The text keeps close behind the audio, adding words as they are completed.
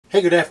Hey,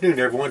 good afternoon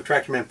everyone,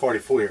 Tractorman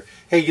 44 here.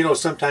 Hey, you know,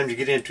 sometimes you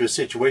get into a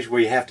situation where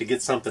you have to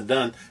get something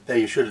done that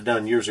you should have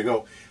done years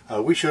ago.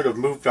 We should have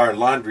moved our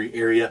laundry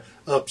area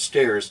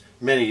upstairs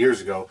many years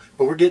ago,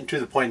 but we're getting to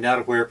the point now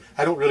to where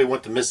I don't really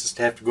want the missus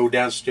to have to go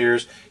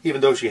downstairs,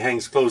 even though she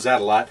hangs clothes out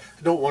a lot.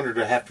 I don't want her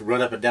to have to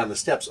run up and down the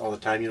steps all the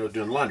time, you know,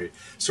 doing laundry.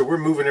 So we're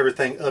moving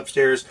everything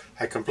upstairs.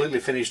 I completely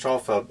finished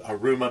off a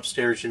room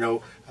upstairs, you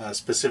know,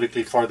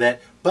 specifically for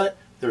that, but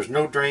there's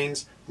no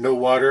drains, no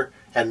water,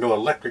 and no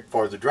electric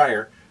for the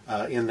dryer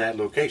in that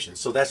location.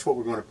 So that's what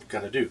we're going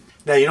to do.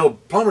 Now, you know,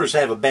 plumbers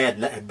have a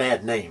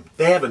bad name.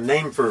 They have a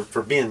name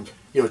for being,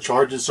 you know,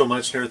 charging so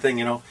much and everything,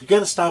 you know. You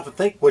got to stop and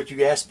think what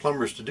you ask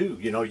plumbers to do.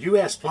 You know, you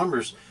ask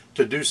plumbers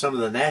to do some of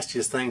the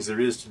nastiest things there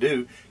is to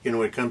do, you know,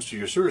 when it comes to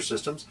your sewer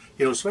systems,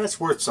 you know, so that's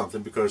worth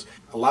something, because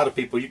a lot of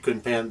people, you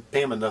couldn't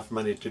pay them enough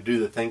money to do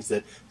the things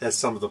that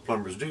some of the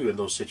plumbers do in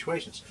those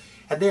situations.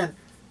 And then,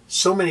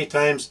 so many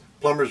times,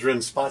 plumbers are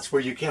in spots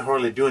where you can't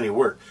hardly do any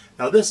work.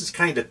 Now, this is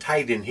kind of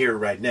tight in here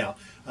right now.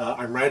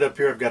 I'm right up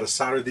here. I've got to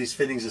solder these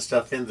fittings and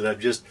stuff in that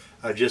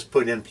I've just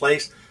put in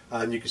place.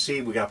 And you can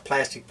see we got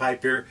plastic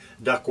pipe here,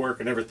 ductwork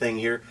and everything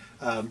here.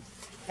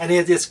 And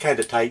it's kind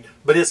of tight,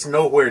 but it's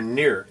nowhere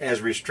near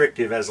as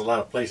restrictive as a lot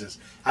of places.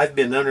 I've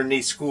been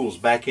underneath schools,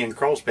 back in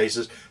crawl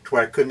spaces, to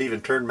where I couldn't even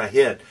turn my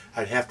head.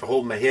 I'd have to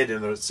hold my head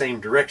in the same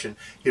direction,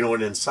 you know,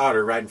 and then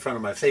solder right in front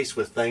of my face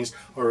with things,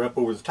 or up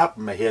over the top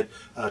of my head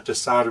to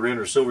solder in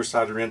or silver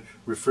solder in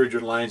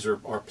refrigerant lines or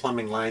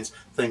plumbing lines,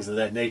 things of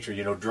that nature,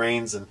 you know,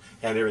 drains and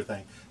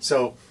everything.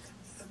 So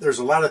there's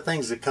a lot of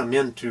things that come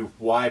into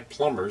why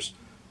plumbers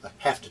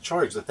have to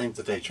charge the things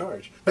that they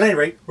charge. But at any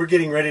rate, we're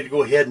getting ready to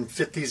go ahead and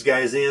fit these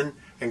guys in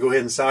and go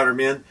ahead and solder them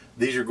in.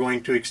 These are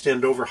going to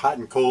extend over hot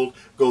and cold,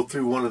 go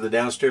through one of the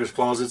downstairs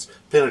closets,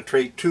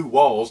 penetrate 2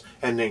 walls,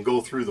 and then go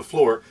through the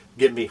floor,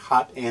 get me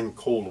hot and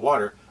cold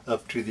water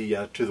up to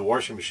the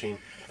washing machine.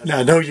 Now,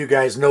 I know you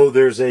guys know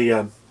there's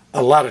a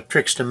lot of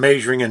tricks to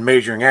measuring and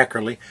measuring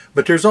accurately,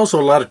 but there's also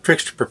a lot of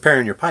tricks to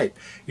preparing your pipe.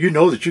 You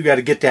know that you got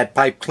to get that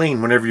pipe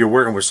clean whenever you're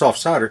working with soft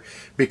solder,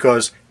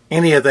 because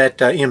any of that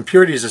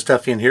impurities and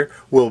stuff in here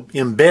will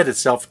embed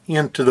itself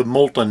into the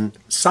molten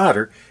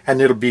solder,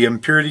 and it'll be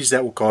impurities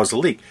that will cause a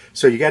leak.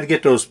 So you got to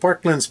get those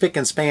sparkling spick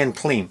and span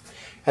clean.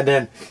 And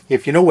then,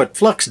 if you know what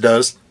flux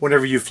does,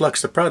 whenever you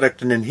flux the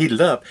product and then heat it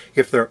up,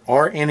 if there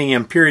are any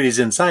impurities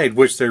inside,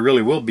 which there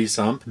really will be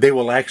some, they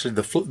will actually,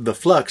 the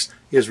flux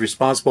is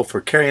responsible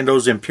for carrying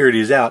those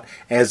impurities out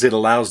as it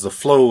allows the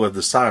flow of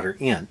the solder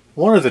in.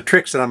 One of the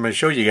tricks that I'm going to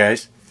show you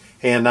guys,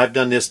 and I've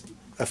done this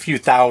a few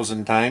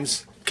thousand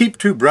times, keep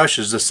 2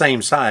 brushes the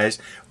same size.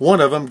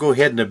 One of them go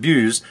ahead and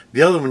abuse.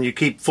 The other one you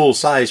keep full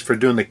size for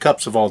doing the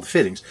cups of all the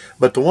fittings.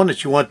 But the one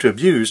that you want to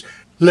abuse,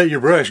 let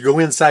your brush go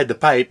inside the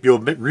pipe. You'll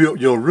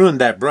ruin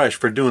that brush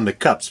for doing the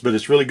cups, but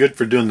it's really good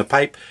for doing the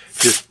pipe.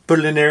 Just put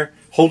it in there,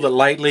 hold it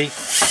lightly,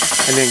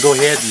 and then go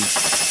ahead and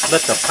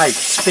let the pipe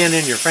spin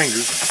in your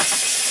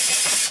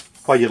fingers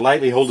while you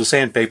lightly hold the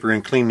sandpaper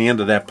and clean the end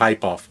of that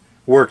pipe off.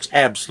 Works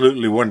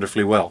absolutely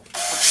wonderfully well.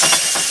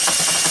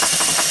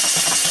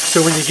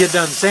 So when you get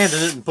done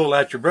sanding it and pull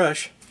out your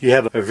brush, you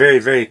have a very,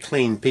 very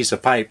clean piece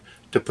of pipe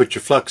to put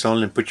your flux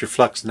on, and put your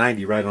flux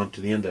 90 right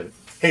onto the end of it.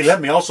 Hey, let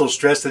me also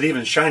stress that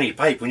even shiny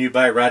pipe, when you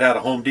buy it right out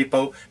of Home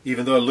Depot,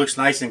 even though it looks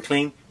nice and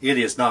clean, it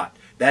is not.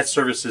 That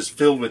surface is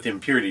filled with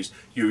impurities.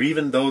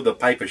 Even though the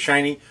pipe is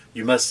shiny,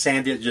 you must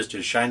sand it just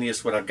as shiny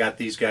as what I've got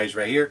these guys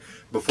right here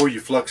before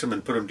you flux them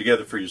and put them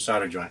together for your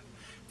solder joint.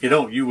 If you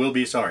don't, you will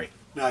be sorry.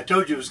 Now, I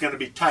told you it was going to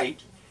be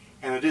tight.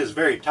 And it is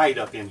very tight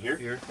up in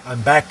here.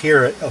 I'm back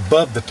here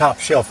above the top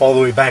shelf, all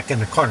the way back in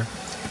the corner,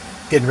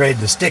 getting ready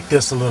to stick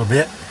this a little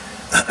bit.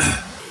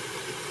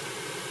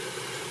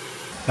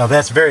 Now,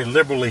 that's very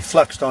liberally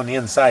fluxed on the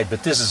inside,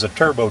 but this is a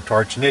turbo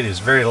torch and it is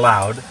very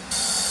loud.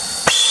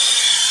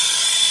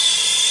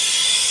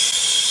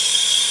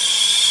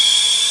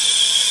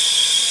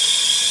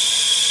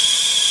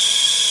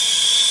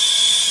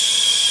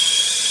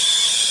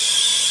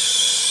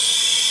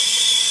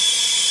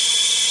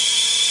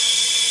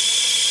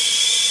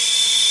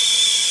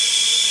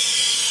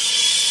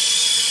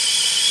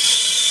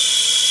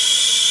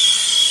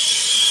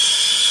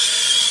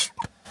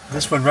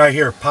 This one right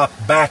here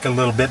popped back a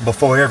little bit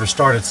before I ever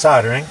started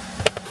soldering.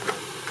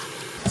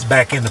 It's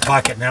back in the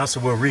pocket now, so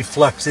we'll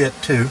reflux it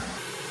too.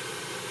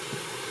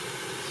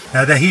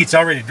 Now the heat's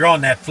already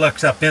drawn that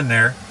flux up in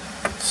there.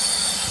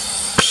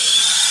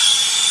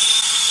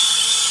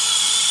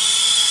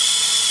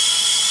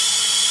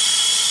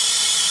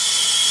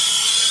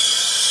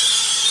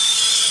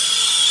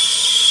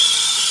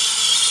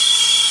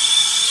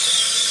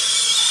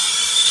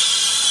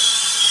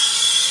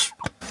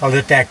 I'll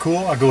let that cool.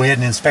 I'll go ahead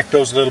and inspect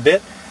those a little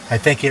bit. I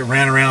think it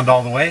ran around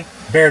all the way.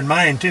 Bear in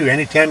mind too,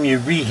 anytime you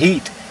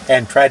reheat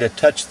and try to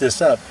touch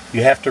this up,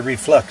 you have to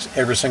reflux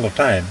every single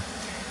time.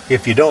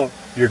 If you don't,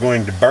 you're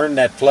going to burn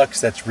that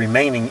flux that's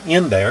remaining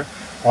in there,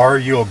 or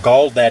you'll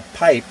gall that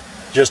pipe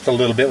just a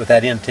little bit with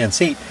that intense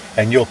heat,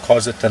 and you'll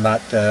cause it to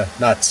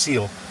not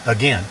seal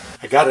again.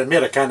 I gotta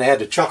admit, I kind of had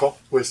to chuckle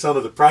with some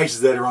of the prices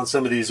that are on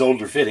some of these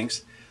older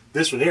fittings.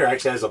 This one here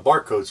actually has a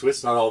barcode, so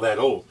it's not all that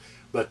old.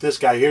 But this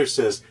guy here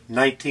says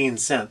 19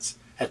 cents.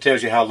 That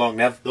tells you how long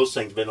those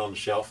things have been on the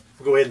shelf.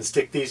 We'll go ahead and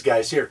stick these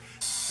guys here.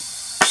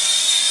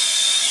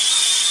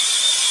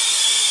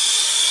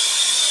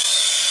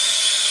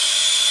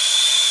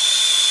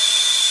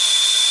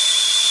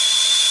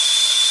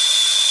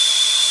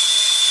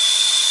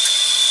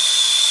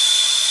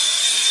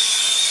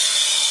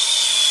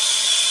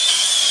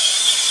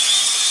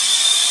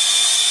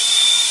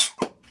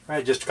 All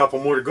right, just a couple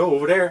more to go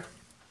over there.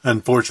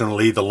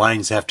 Unfortunately, the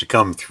lines have to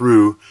come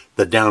through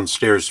the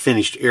downstairs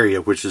finished area,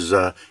 which is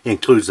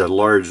includes a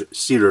large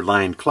cedar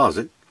lined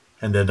closet,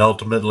 and then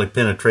ultimately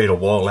penetrate a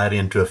wall out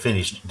into a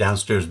finished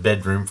downstairs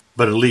bedroom.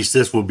 But at least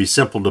this will be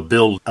simple to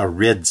build a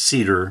red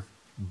cedar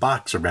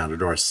box around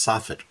it, or a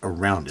soffit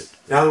around it.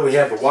 Now that we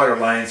have the water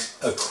lines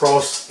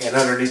across and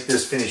underneath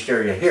this finished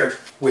area here,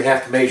 we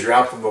have to measure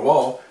out from the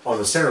wall on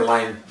the center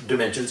line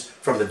dimensions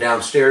from the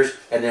downstairs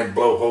and then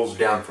blow holes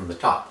down from the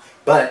top.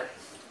 But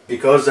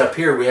because up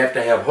here we have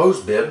to have hose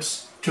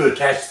bibs to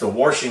attach the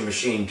washing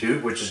machine to,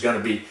 which is going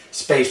to be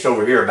spaced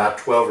over here about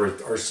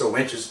 12 or so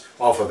inches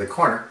off of the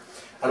corner,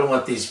 I don't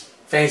want these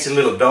fancy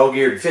little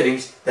dog-eared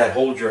fittings that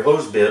hold your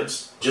hose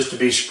bibs just to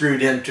be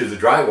screwed into the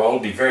drywall. It'll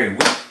be very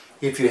weak.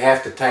 If you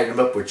have to tighten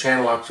them up with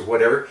channel locks or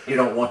whatever, you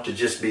don't want to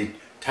just be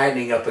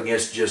tightening up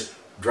against just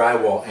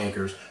drywall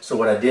anchors. So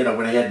what I did, I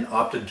went ahead and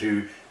opted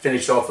to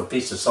finish off a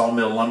piece of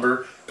sawmill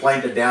lumber,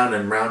 planed it down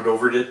and round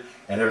overed it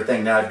and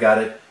everything. Now I've got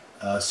it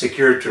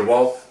secured to the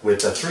wall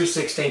with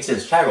 3/16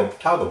 inch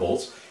toggle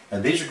bolts,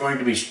 and these are going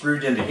to be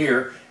screwed into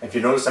here. If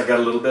you notice, I got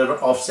a little bit of an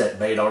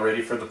offset made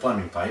already for the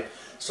plumbing pipe,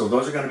 so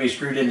those are going to be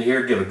screwed into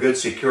here, give a good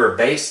secure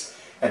base.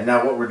 And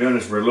now what we're doing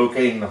is we're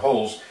locating the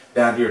holes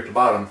down here at the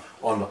bottom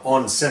on the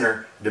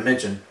on-center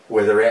dimension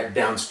where they're at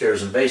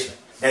downstairs and basement.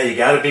 Now you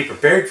got to be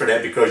prepared for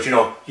that, because you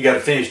know you got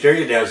a finished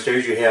area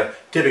downstairs. You have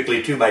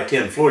typically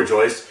 2x10 floor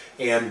joists,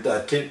 and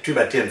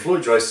 2x10 floor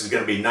joist is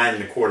going to be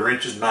 9 1/4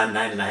 inches,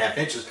 9.5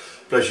 inches.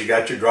 Plus you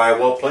got your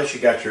drywall, plus you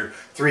got your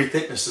 3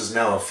 thicknesses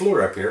now of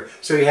floor up here,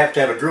 so you have to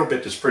have a drill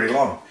bit that's pretty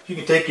long. You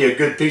can take you a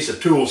good piece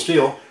of tool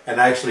steel and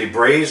actually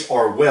braze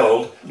or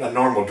weld a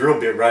normal drill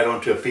bit right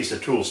onto a piece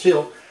of tool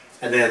steel,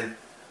 and then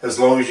as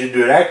long as you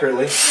do it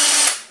accurately,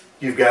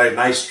 you've got a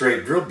nice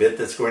straight drill bit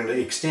that's going to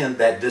extend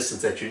that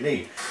distance that you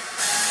need.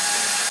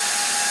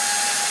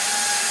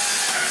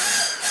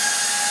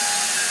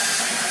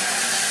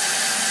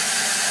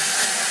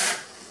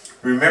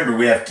 Remember,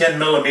 we have 10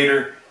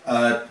 millimeter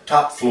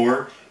top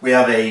floor. We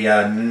have a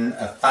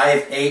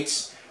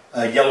 5/8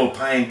 yellow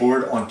pine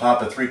board on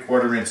top of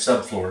 3/4 inch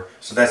subfloor.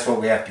 So that's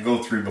what we have to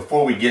go through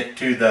before we get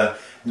to the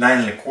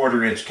 9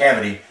 1/4 inch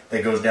cavity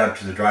that goes down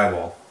to the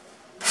drywall.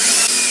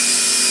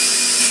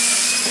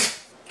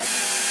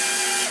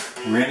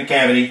 We're in the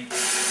cavity,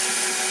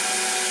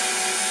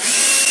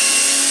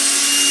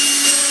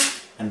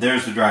 and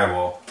there's the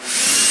drywall.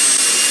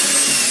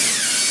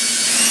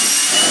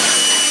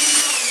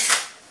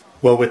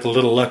 Well, with a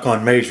little luck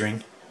on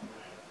measuring,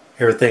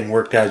 everything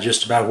worked out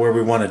just about where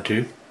we wanted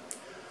to.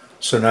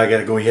 So now I got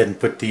to go ahead and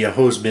put the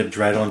hose bibs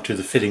right onto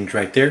the fittings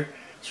right there.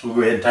 So we'll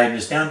go ahead and tighten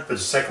this down, put the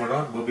second one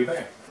on, we'll be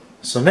back.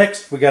 So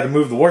next we got to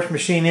move the washing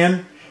machine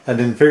in and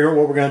then figure out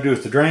what we're going to do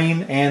with the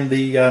drain and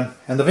the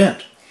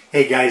vent.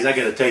 Hey guys, I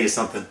got to tell you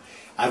something.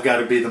 I've got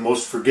to be the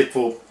most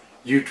forgetful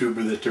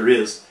YouTuber that there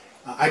is.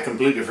 I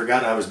completely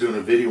forgot I was doing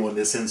a video on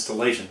this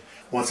installation.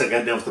 Once I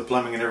got done with the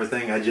plumbing and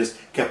everything, I just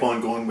kept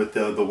on going with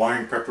the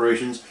wiring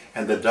preparations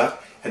and the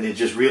duct, and then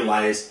just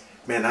realized,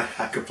 man,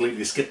 I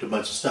completely skipped a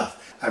bunch of stuff.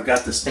 I've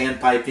got the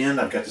standpipe in,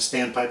 I've got the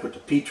standpipe with the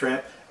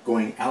P-trap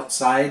going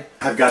outside.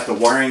 I've got the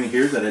wiring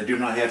here that I do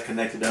not have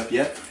connected up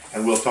yet,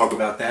 and we'll talk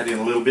about that in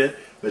a little bit.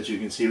 But you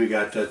can see we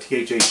got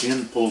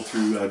THHN pulled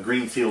through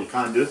Greenfield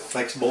conduit,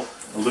 flexible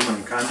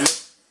aluminum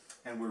conduit,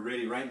 and we're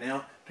ready right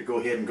now to go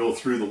ahead and go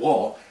through the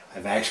wall.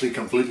 I've actually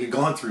completely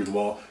gone through the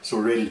wall, so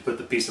we're ready to put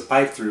the piece of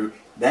pipe through.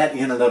 That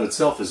in and of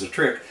itself is a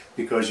trick,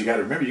 because you got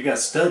to remember you got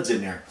studs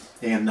in there,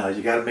 and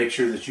you got to make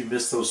sure that you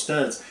miss those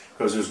studs,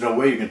 because there's no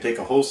way you can take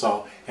a hole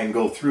saw and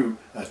go through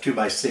a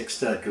 2x6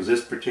 stud, because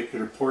this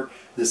particular port,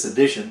 this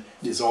addition,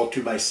 is all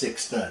 2x6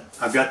 stud.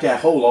 I've got that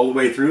hole all the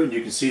way through, and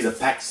you can see the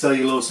packed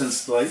cellulose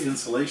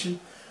insulation.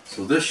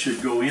 So this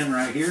should go in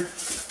right here.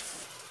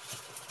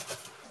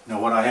 Now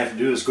what I have to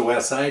do is go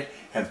outside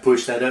and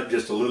push that up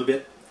just a little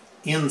bit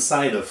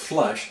inside of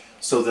flush,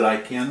 so that I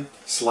can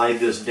slide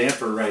this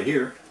damper right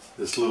here,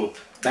 this little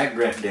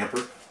backdraft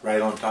damper, right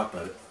on top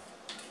of it.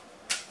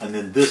 And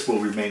then this will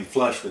remain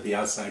flush with the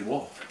outside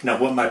wall. Now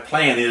what my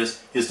plan is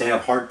to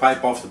have hard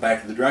pipe off the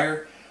back of the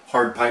dryer,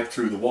 hard pipe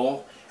through the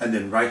wall, and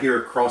then right here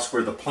across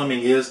where the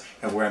plumbing is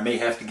and where I may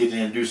have to get in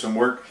and do some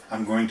work,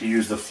 I'm going to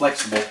use the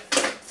flexible,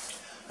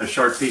 a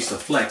sharp piece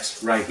of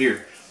flex right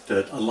here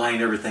to align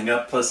everything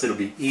up, plus it'll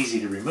be easy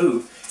to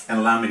remove. and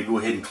allow me to go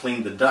ahead and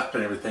clean the duct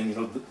and everything, you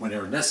know,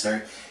 whenever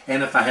necessary.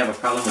 And if I have a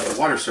problem with the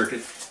water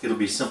circuit, it'll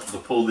be simple to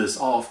pull this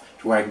off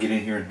to where I can get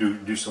in here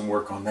and do some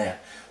work on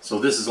that. So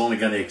this is only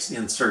going to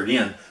insert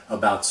in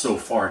about so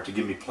far to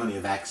give me plenty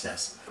of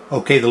access.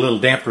 Okay, the little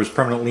damper is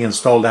permanently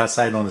installed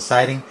outside on the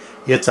siding.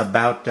 It's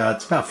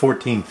about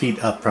 14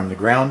 feet up from the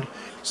ground.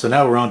 So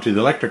now we're on to the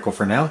electrical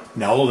for now.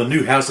 Now all the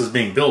new houses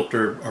being built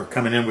are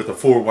coming in with a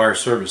 4-wire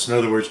service. In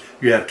other words,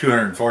 you have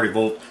 240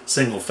 volt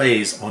single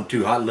phase on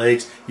 2 hot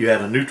legs. You have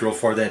a neutral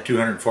for that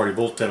 240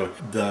 volt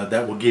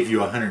that will give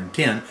you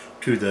 110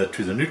 to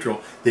the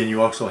neutral. Then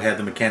you also have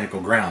the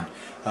mechanical ground.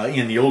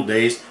 In the old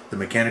days, the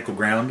mechanical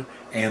ground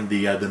and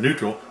the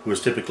neutral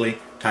was typically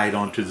tied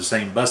onto the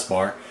same bus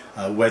bar,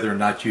 whether or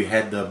not you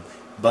had the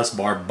bus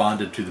bar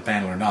bonded to the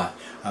panel or not.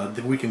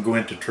 We can go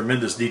into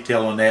tremendous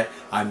detail on that.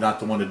 I'm not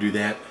the one to do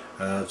that,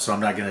 so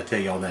I'm not going to tell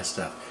you all that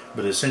stuff.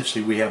 But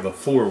essentially we have a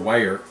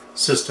 4-wire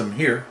system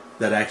here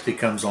that actually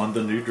comes on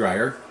the new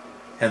dryer,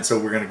 and so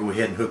we're going to go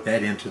ahead and hook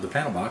that into the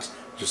panel box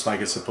just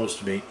like it's supposed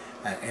to be,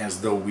 as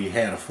though we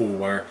had a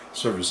 4-wire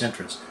service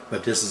entrance.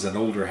 But this is an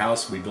older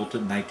house. We built it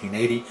in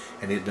 1980,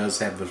 and it does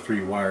have the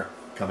 3-wire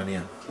coming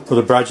in. So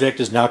the project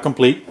is now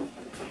complete.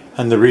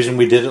 And the reason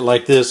we did it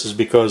like this is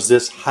because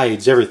this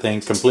hides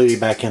everything completely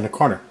back in the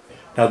corner.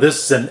 Now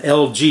this is an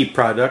LG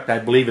product. I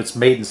believe it's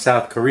made in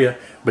South Korea,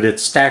 but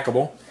it's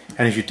stackable.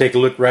 And if you take a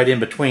look right in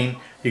between,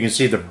 you can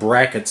see the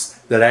brackets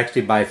that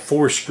actually by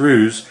 4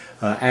 screws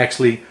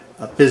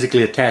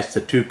physically attach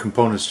the 2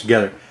 components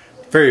together.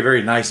 Very,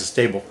 very nice and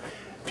stable.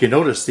 If you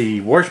notice,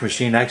 the washing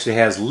machine actually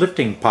has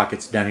lifting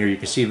pockets down here. You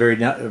can see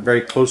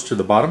very close to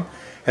the bottom.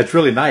 That's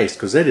really nice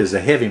because it is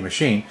a heavy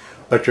machine.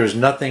 But there's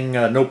nothing,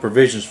 no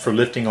provisions for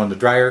lifting on the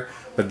dryer.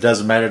 But it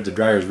doesn't matter. The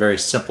dryer is very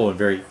simple and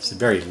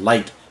very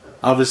light.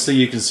 Obviously,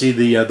 you can see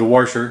the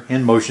washer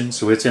in motion,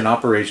 so it's in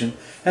operation.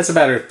 That's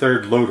about our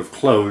 3rd load of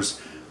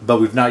clothes.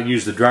 But we've not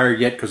used the dryer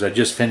yet because I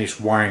just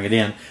finished wiring it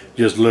in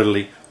just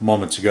literally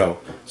moments ago.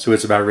 So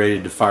it's about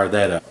ready to fire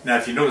that up. Now,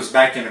 if you notice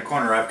back in the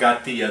corner, I've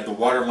got the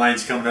water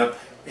lines coming up,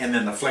 and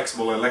then the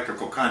flexible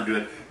electrical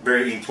conduit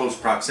very in close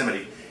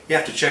proximity. You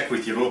have to check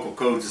with your local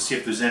codes to see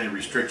if there's any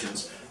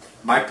restrictions.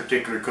 My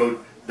particular code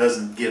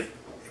doesn't give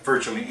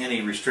virtually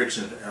any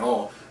restrictions at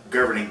all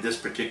governing this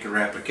particular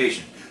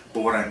application.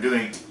 But what I'm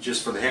doing,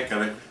 just for the heck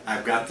of it,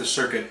 I've got the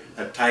circuit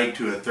tied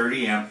to a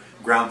 30 amp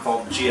ground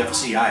fault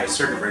GFCI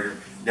circuit breaker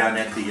down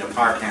at the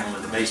power panel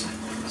in the basement.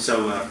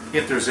 So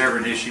if there's ever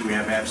an issue, we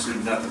have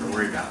absolutely nothing to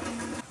worry about.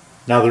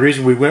 Now the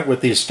reason we went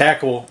with the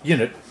stackable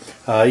unit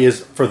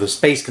is for the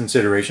space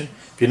consideration.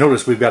 If you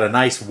notice, we've got a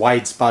nice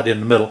wide spot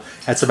in the middle.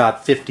 That's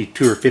about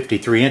 52 or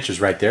 53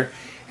 inches right there.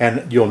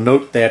 And you'll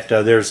note that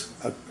there's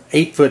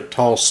 8-foot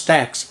tall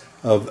stacks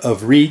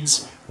of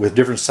reeds with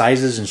different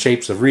sizes and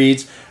shapes of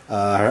reeds,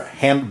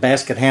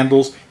 basket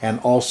handles, and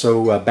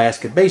also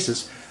basket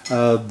bases.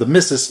 The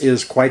missus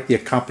is quite the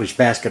accomplished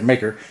basket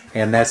maker,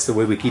 and that's the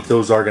way we keep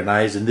those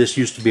organized. And this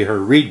used to be her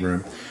reed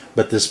room,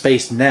 but the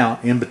space now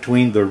in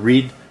between the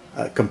reed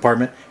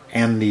compartment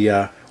and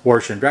the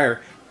washer and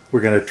dryer,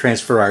 we're going to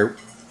transfer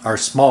our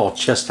small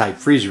chest type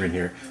freezer in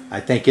here.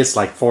 I think it's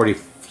like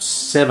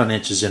 47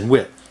 inches in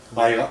width.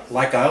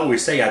 Like I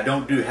always say, I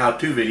don't do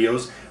how-to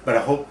videos, but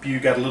I hope you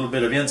got a little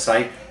bit of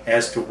insight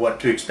as to what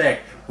to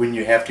expect when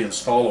you have to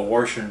install a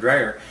washer and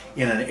dryer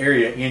in an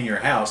area in your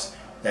house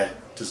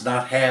that does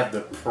not have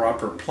the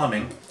proper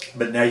plumbing.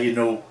 But now you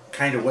know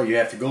kind of what you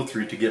have to go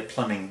through to get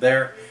plumbing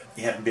there.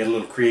 You have to be a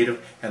little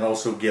creative and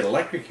also get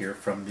electric here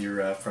from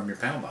your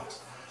panel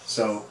box.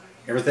 So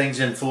everything's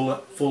in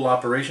full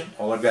operation.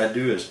 All I've got to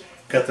do is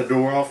cut the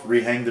door off,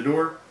 rehang the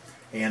door,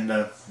 and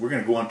we're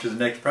going to go on to the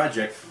next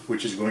project,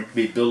 which is going to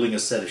be building a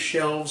set of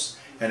shelves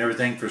and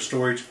everything for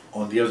storage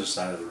on the other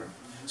side of the room.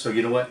 So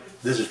you know what?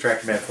 This is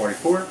Tractor Man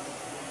 44,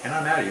 and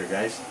I'm out of here,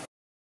 guys.